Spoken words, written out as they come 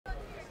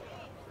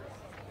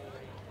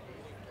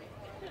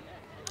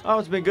Oh,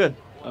 it's been good.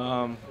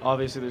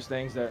 Obviously, there's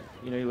things that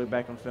you look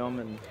back on film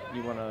and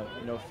you want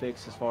to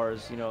fix as far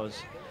as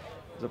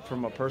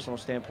from a personal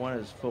standpoint,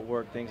 as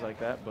footwork, things like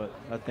that. But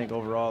I think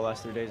overall,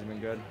 last 3 days have been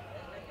good.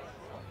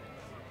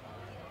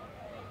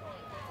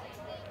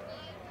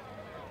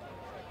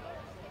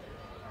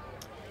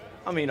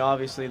 I mean,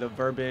 obviously, the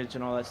verbiage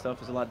and all that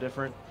stuff is a lot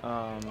different.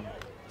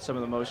 Some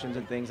of the motions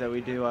and things that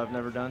we do, I've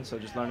never done. So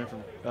just learning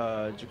from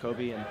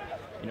Jacoby and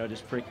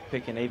just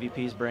picking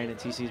AVP's brain and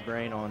TC's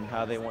brain on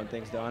how they want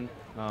things done.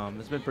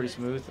 It's been pretty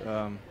smooth.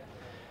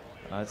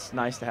 It's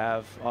nice to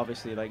have,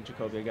 obviously, like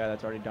Jacoby, a guy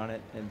that's already done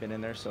it and been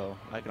in there, so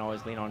I can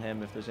always lean on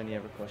him if there's any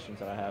ever questions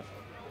that I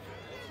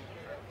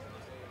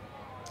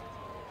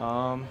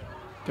have.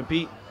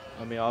 Compete.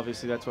 I mean,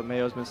 obviously, that's what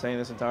Mayo's been saying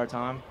this entire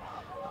time.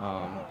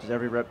 Just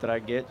every rep that I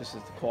get, just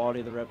is the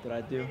quality of the rep that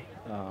I do.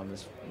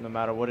 No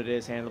matter what it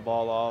is, hand the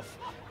ball off,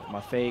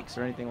 my fakes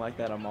or anything like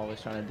that, I'm always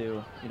trying to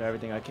do,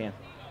 everything I can.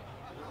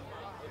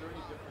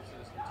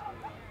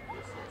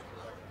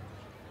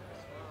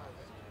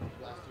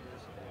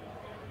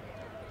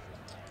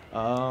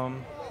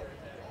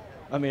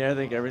 I mean, I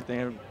think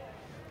everything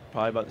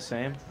probably about the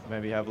same.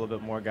 Maybe have a little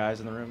bit more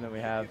guys in the room than we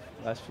have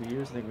last few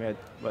years. I think we had,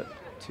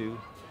 two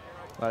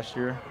last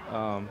year.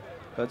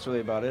 That's really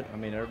about it. I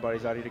mean,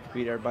 everybody's out here to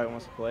compete. Everybody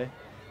wants to play.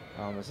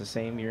 It's the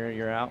same year in,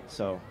 year out.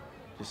 So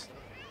just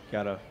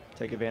got to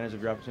take advantage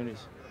of your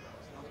opportunities.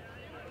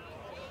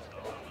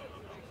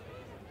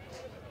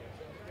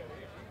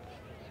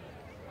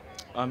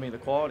 I mean, the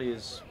quality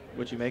is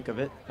what you make of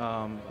it.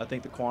 I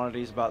think the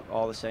quantity is about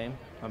all the same.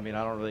 I mean,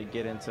 I don't really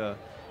get into,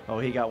 oh,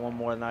 he got one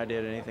more than I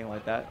did, or anything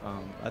like that.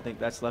 I think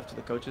that's left to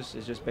the coaches.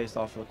 It's just based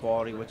off of the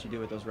quality, what you do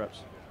with those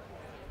reps.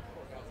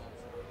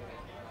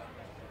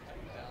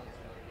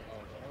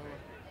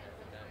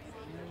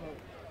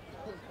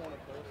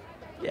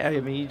 Yeah,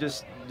 I mean, you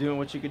just doing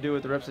what you could do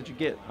with the reps that you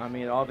get. I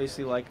mean,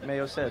 obviously, like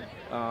Mayo said,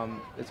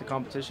 it's a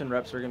competition.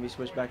 Reps are going to be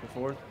switched back and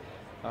forth.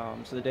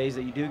 So the days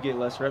that you do get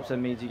less reps, that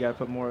means you got to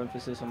put more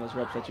emphasis on those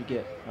reps that you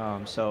get.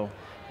 So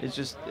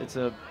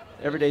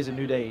every day's a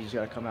new day. You just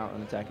got to come out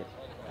and attack it.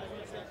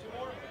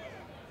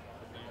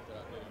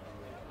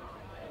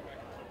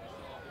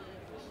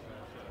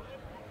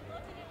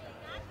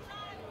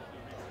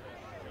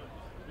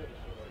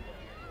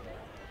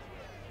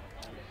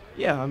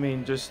 Yeah, I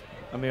mean,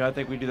 I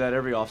think we do that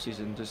every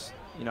offseason. Just,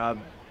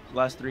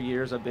 last 3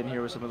 years I've been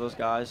here with some of those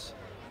guys,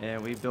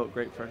 and we've built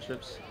great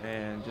friendships,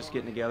 and just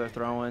getting together,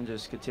 throwing,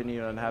 just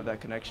continuing and have that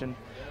connection.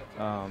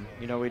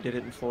 We did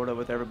it in Florida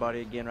with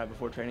everybody again right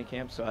before training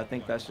camp, so I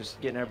think that's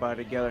just getting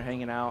everybody together,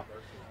 hanging out,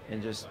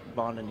 and just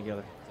bonding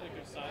together.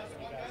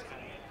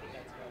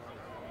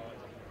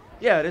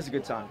 Yeah, it is a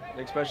good time,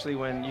 especially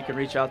when you can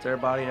reach out to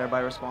everybody and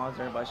everybody responds,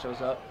 and everybody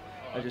shows up.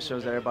 It just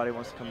shows that everybody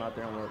wants to come out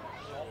there and work.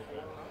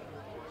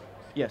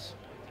 Yes.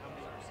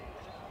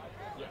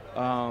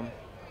 Um,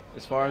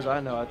 as far as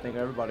I know, I think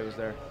everybody was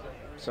there.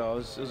 So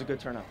it was a good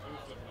turnout.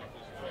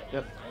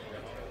 Yep.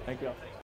 Thank you.